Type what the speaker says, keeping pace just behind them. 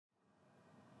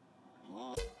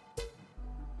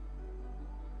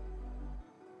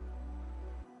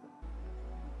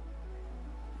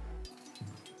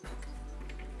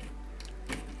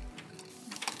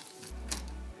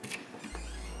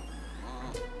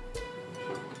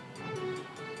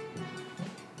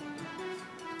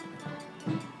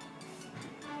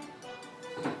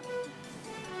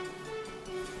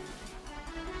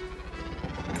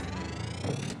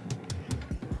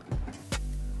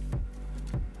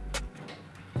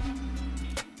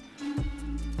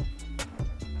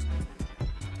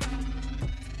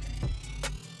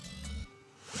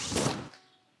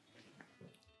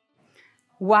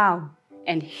Wow,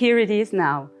 and here it is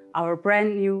now, our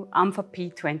brand new Ampha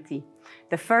P20,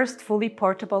 the first fully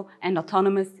portable and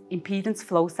autonomous impedance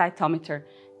flow cytometer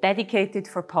dedicated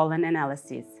for pollen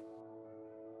analysis.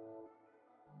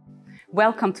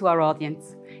 Welcome to our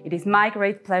audience. It is my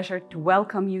great pleasure to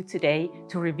welcome you today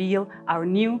to reveal our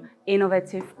new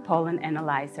innovative pollen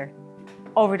analyzer.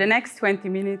 Over the next 20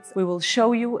 minutes, we will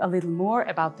show you a little more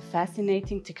about the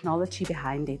fascinating technology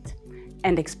behind it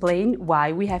and explain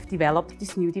why we have developed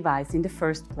this new device in the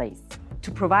first place. To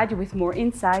provide you with more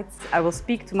insights, I will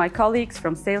speak to my colleagues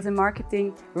from sales and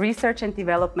marketing, research and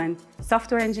development,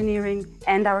 software engineering,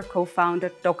 and our co-founder,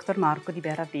 Dr. Marco Di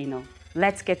Bertino.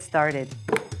 Let's get started.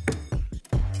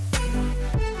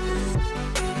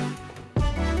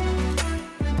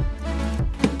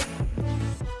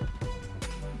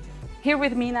 Here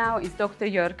with me now is Dr.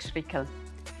 Jörg Schrickel,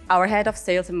 our head of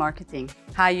sales and marketing.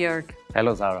 Hi, Jörg.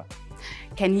 Hello, Sarah.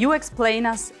 Can you explain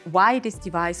us why this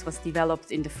device was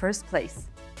developed in the first place?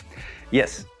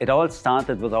 Yes, it all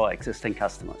started with our existing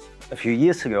customers. A few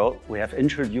years ago, we have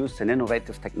introduced an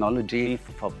innovative technology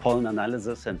for pollen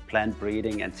analysis and plant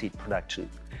breeding and seed production.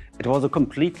 It was a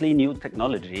completely new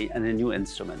technology and a new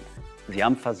instrument, the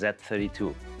Amphasys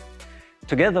 32.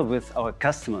 Together with our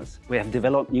customers, we have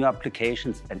developed new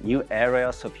applications and new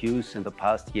areas of use in the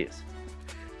past years.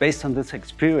 Based on this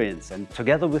experience and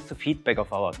together with the feedback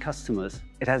of our customers,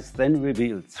 it has then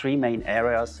revealed three main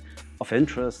areas of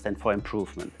interest and for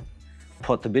improvement: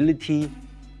 portability,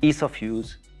 ease of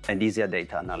use, and easier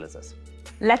data analysis.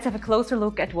 Let's have a closer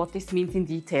look at what this means in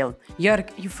detail. Jörg,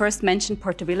 you first mentioned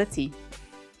portability.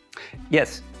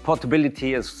 Yes,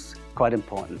 portability is quite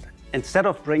important. Instead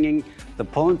of bringing the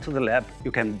pollen to the lab, you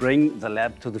can bring the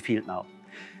lab to the field now.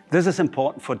 This is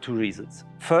important for two reasons.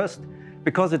 First,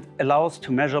 because it allows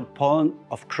to measure pollen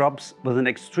of crops with an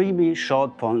extremely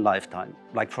short pollen lifetime,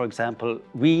 like for example,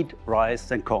 wheat,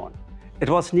 rice and corn. It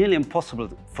was nearly impossible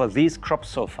for these crops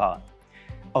so far.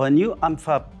 Our new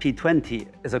Ampha P20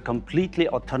 is a completely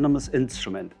autonomous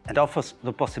instrument and offers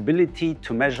the possibility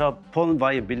to measure pollen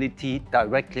viability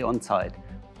directly on site,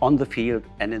 on the field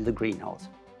and in the greenhouse.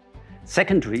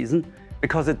 Second reason,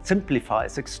 because it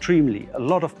simplifies extremely a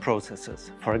lot of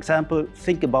processes. For example,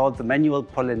 think about the manual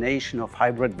pollination of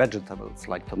hybrid vegetables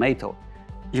like tomato.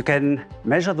 You can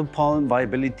measure the pollen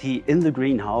viability in the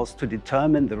greenhouse to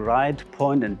determine the right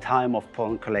point and time of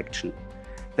pollen collection.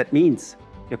 That means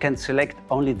you can select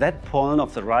only that pollen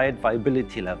of the right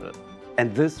viability level,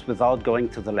 and this without going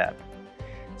to the lab.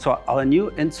 So our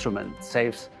new instrument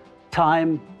saves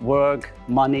time, work,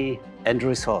 money, and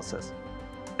resources.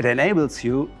 It enables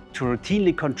you to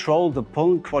routinely control the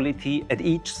pollen quality at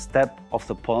each step of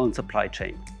the pollen supply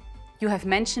chain. You have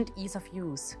mentioned ease of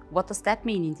use. What does that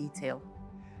mean in detail?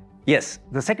 Yes,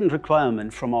 the second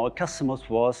requirement from our customers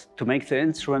was to make the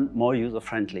instrument more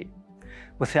user-friendly.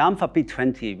 With the Ampha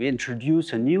P20, we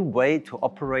introduce a new way to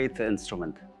operate the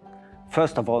instrument.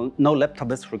 First of all, no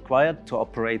laptop is required to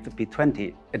operate the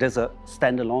P20. It is a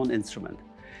standalone instrument.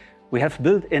 We have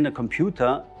built in a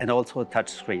computer and also a touch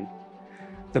screen.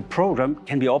 The program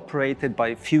can be operated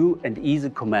by few and easy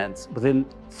commands. Within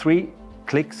 3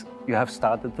 clicks, you have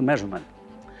started the measurement.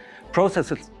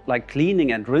 Processes like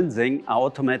cleaning and rinsing are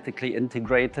automatically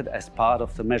integrated as part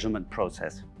of the measurement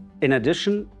process. In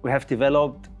addition, we have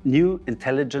developed new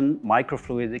intelligent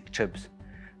microfluidic chips.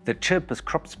 The chip is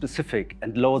crop-specific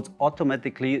and loads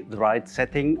automatically the right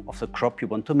setting of the crop you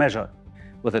want to measure.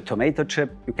 With a tomato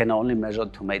chip, you can only measure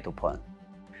tomato pollen.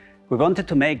 We wanted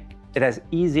to make it as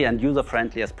easy and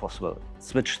user-friendly as possible.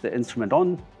 Switch the instrument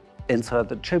on, insert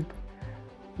the chip,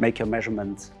 make your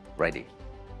measurements ready.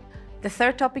 The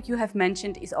third topic you have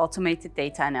mentioned is automated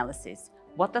data analysis.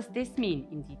 What does this mean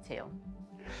in detail?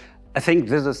 I think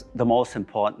this is the most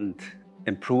important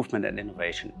improvement and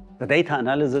innovation. The data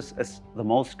analysis is the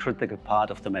most critical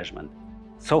part of the measurement.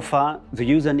 So far, the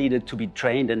user needed to be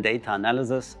trained in data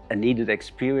analysis and needed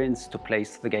experience to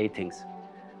place the gatings.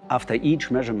 After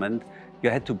each measurement, you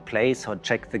had to place or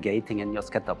check the gating in your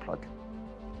scatter plot.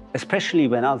 Especially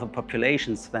when other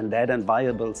populations than dead and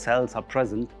viable cells are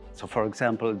present, so for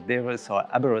example, Deris or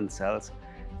aberrant cells,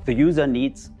 the user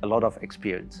needs a lot of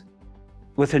experience.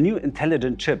 With a new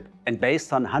intelligent chip and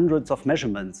based on hundreds of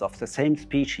measurements of the same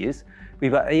species, we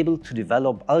were able to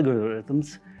develop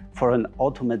algorithms for an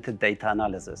automated data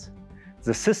analysis.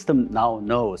 The system now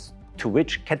knows to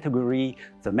which category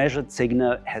the measured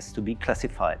signal has to be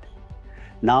classified.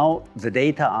 Now the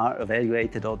data are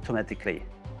evaluated automatically.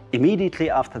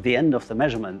 Immediately after the end of the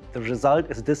measurement, the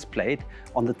result is displayed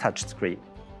on the touch screen.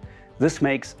 This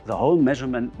makes the whole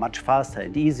measurement much faster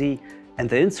and easy, and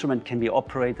the instrument can be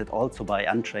operated also by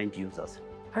untrained users.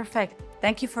 Perfect.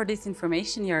 Thank you for this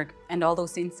information, Jörg, and all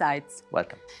those insights.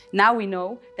 Welcome. Now we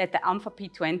know that the Ampha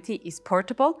P20 is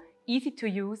portable, easy to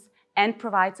use, and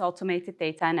provides automated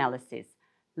data analysis.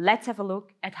 Let's have a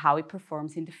look at how it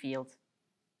performs in the field.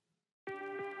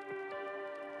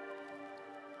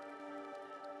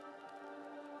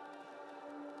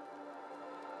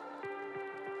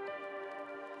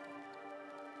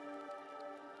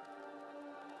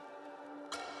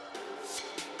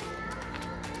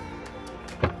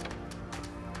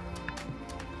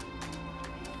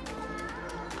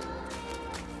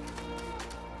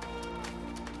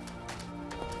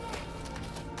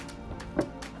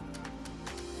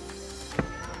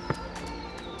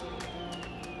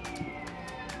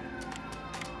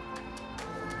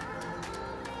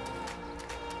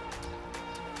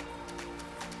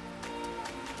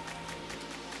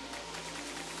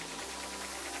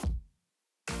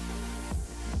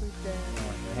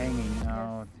 Hanging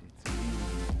out. It's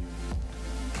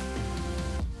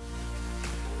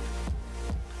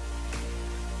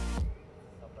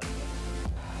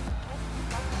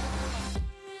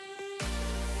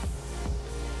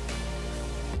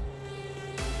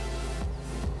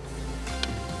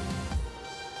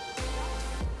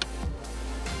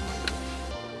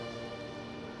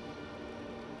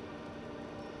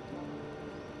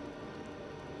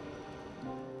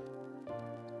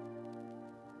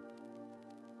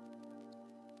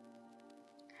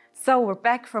So we're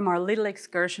back from our little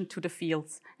excursion to the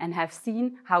fields and have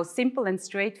seen how simple and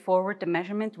straightforward the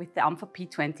measurement with the Ampha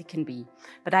P20 can be.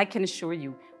 But I can assure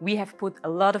you, we have put a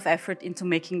lot of effort into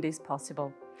making this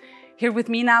possible. Here with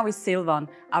me now is Silvan,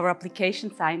 our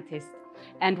application scientist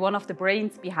and one of the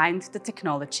brains behind the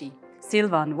technology.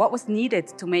 Silvan, what was needed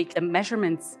to make the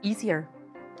measurements easier?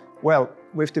 Well,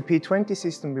 with the P20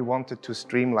 system, we wanted to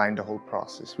streamline the whole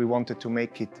process. We wanted to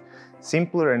make it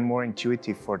simpler and more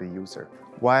intuitive for the user.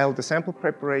 While the sample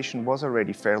preparation was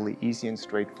already fairly easy and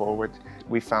straightforward,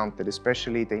 we found that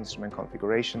especially the instrument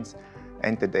configurations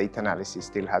and the data analysis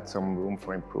still had some room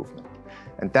for improvement.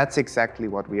 And that's exactly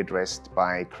what we addressed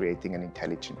by creating an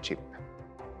intelligent chip.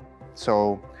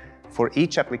 So for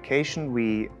each application,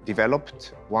 we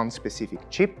developed one specific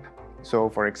chip. So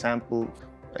for example,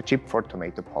 a chip for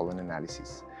tomato pollen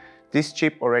analysis. This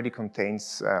chip already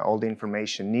contains all the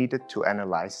information needed to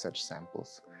analyze such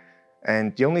samples.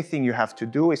 And the only thing you have to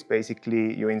do is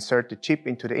basically you insert the chip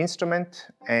into the instrument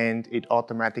and it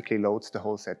automatically loads the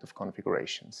whole set of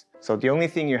configurations. So the only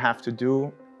thing you have to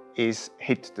do is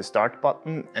hit the start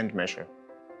button and measure.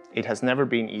 It has never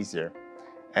been easier.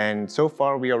 And so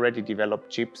far we already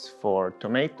developed chips for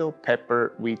tomato,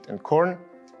 pepper, wheat and corn,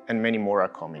 and many more are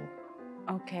coming.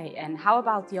 Okay, and how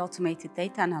about the automated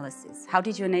data analysis? How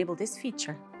did you enable this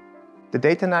feature? The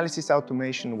data analysis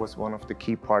automation was one of the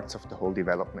key parts of the whole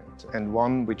development and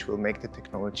one which will make the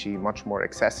technology much more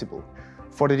accessible.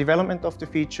 For the development of the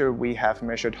feature, we have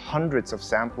measured hundreds of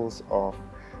samples of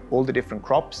all the different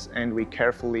crops and we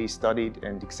carefully studied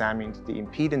and examined the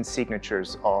impedance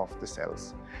signatures of the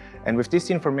cells. And with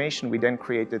this information, we then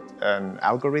created an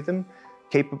algorithm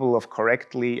capable of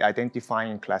correctly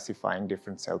identifying and classifying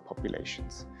different cell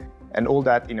populations. And all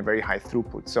that in a very high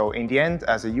throughput. So in the end,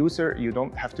 as a user, you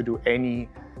don't have to do any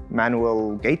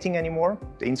manual gating anymore.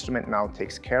 The instrument now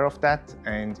takes care of that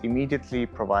and immediately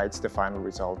provides the final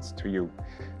results to you.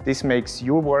 This makes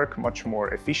your work much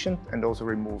more efficient and also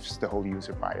removes the whole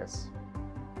user bias.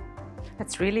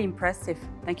 That's really impressive.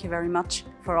 Thank you very much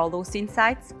for all those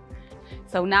insights.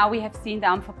 So now we have seen the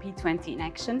Ampha P20 in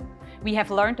action. We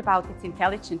have learned about its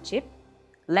intelligent chip.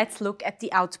 Let's look at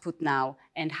the output now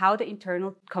and how the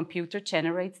internal computer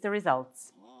generates the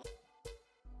results.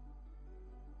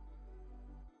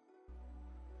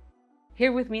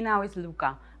 Here with me now is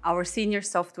Luca, our senior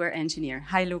software engineer.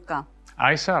 Hi, Luca.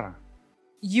 Hi, Sarah.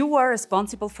 You were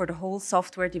responsible for the whole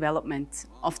software development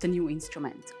of the new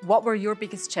instrument. What were your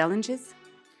biggest challenges?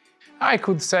 I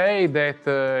could say that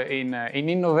in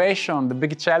innovation, the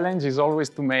big challenge is always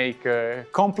to make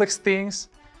complex things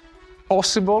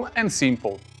possible and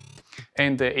simple.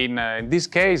 And in this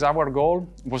case, our goal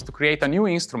was to create a new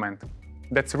instrument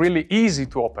that's really easy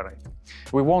to operate.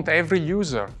 We want every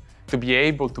user to be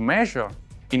able to measure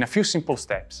in a few simple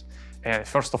steps.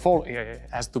 First of all, it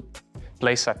has to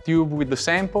place a tube with the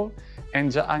sample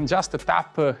and just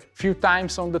tap a few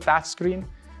times on the touch screen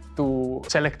to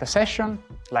select a session,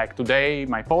 like today,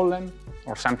 my pollen,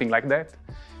 or something like that,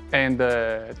 and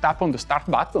tap on the start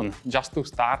button just to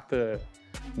start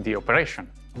the operation.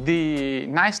 The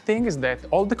nice thing is that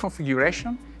all the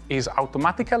configuration is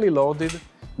automatically loaded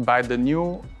by the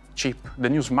new chip, the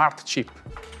new smart chip,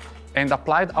 and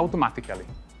applied automatically.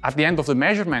 At the end of the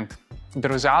measurement, the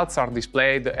results are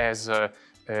displayed as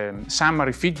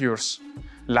summary figures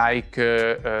like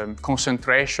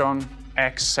concentration,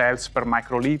 X cells per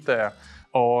microliter,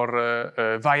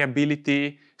 or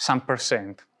viability some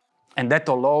percent. And that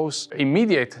allows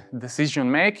immediate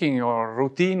decision-making or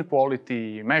routine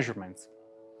quality measurements.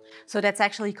 So that's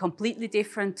actually completely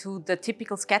different to the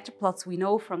typical scatter plots we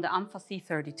know from the Amphasys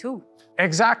 32.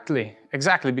 Exactly,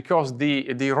 because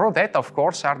the raw data, of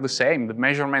course, are the same. The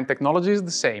measurement technology is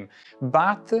the same.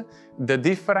 But the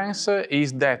difference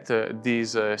is that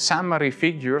these summary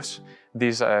figures,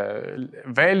 these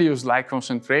values like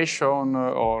concentration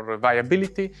or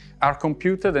viability, are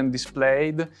computed and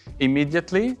displayed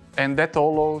immediately, and that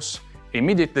allows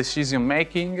immediate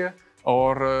decision-making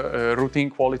or routine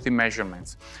quality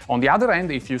measurements. On the other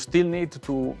hand, if you still need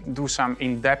to do some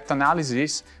in-depth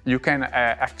analysis, you can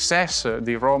access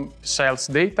the raw cells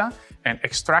data and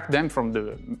extract them from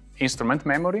the instrument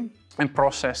memory and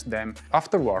process them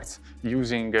afterwards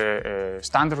using a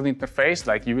standard interface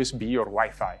like USB or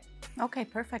Wi-Fi. Okay,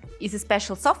 perfect. Is a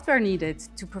special software needed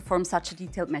to perform such a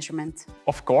detailed measurement?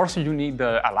 Of course, you need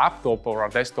a laptop or a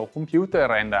desktop computer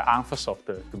and Amphasys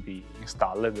to be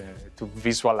installed to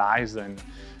visualize and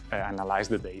analyze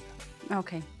the data.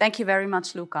 Okay, thank you very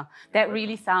much, Luca. That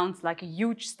really sounds like a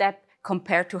huge step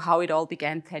compared to how it all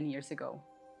began 10 years ago.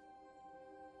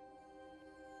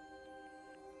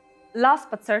 Last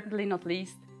but certainly not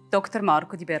least, Dr.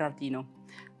 Marco Di Berardino.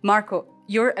 Marco,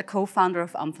 you're a co-founder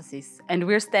of Amphasys, and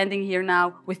we're standing here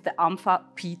now with the Ampha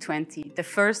P20, the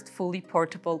first fully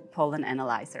portable pollen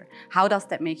analyzer. How does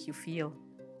that make you feel?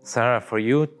 Sarah, for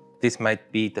you, this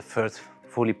might be the first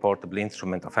fully portable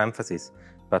instrument of Amphasys,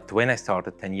 but when I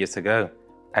started 10 years ago,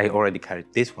 I already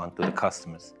carried this one to the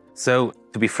customers. So,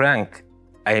 to be frank,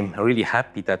 I'm really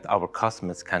happy that our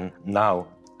customers can now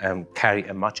carry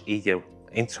a much easier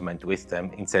instrument with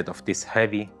them instead of this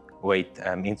heavy weight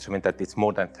instrument that is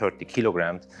more than 30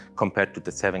 kilograms compared to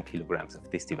the 7 kilograms of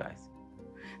this device.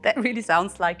 That really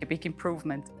sounds like a big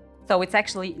improvement. So it's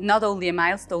actually not only a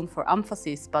milestone for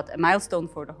Amphasys, but a milestone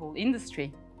for the whole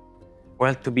industry.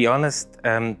 Well, to be honest,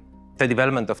 the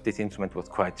development of this instrument was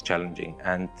quite challenging,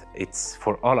 and it's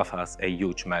for all of us a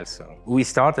huge milestone. We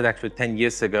started actually 10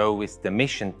 years ago with the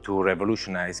mission to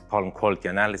revolutionize pollen quality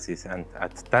analysis, and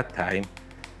at that time,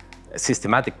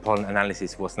 systematic pollen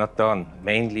analysis was not done,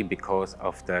 mainly because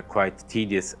of the quite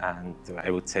tedious and, I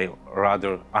would say,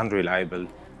 rather unreliable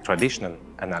traditional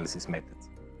analysis methods.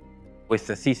 With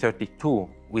the C32,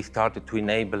 we started to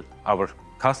enable our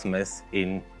customers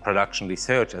in production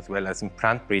research as well as in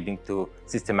plant breeding to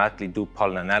systematically do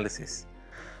pollen analysis.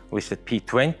 With the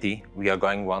P20, we are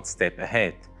going one step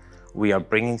ahead. We are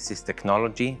bringing this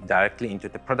technology directly into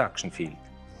the production field.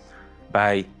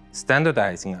 By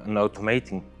standardizing and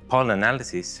automating pollen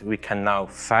analysis, we can now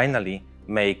finally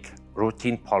make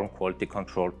routine pollen quality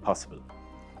control possible.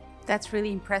 That's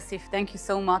really impressive. Thank you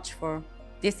so much for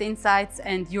these insights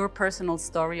and your personal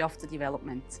story of the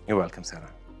development. You're welcome, Sarah.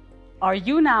 Are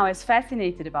you now as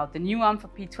fascinated about the new Ampha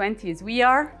P20 as we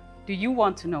are? Do you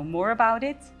want to know more about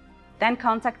it? Then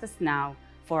contact us now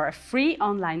for a free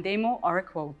online demo or a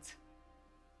quote.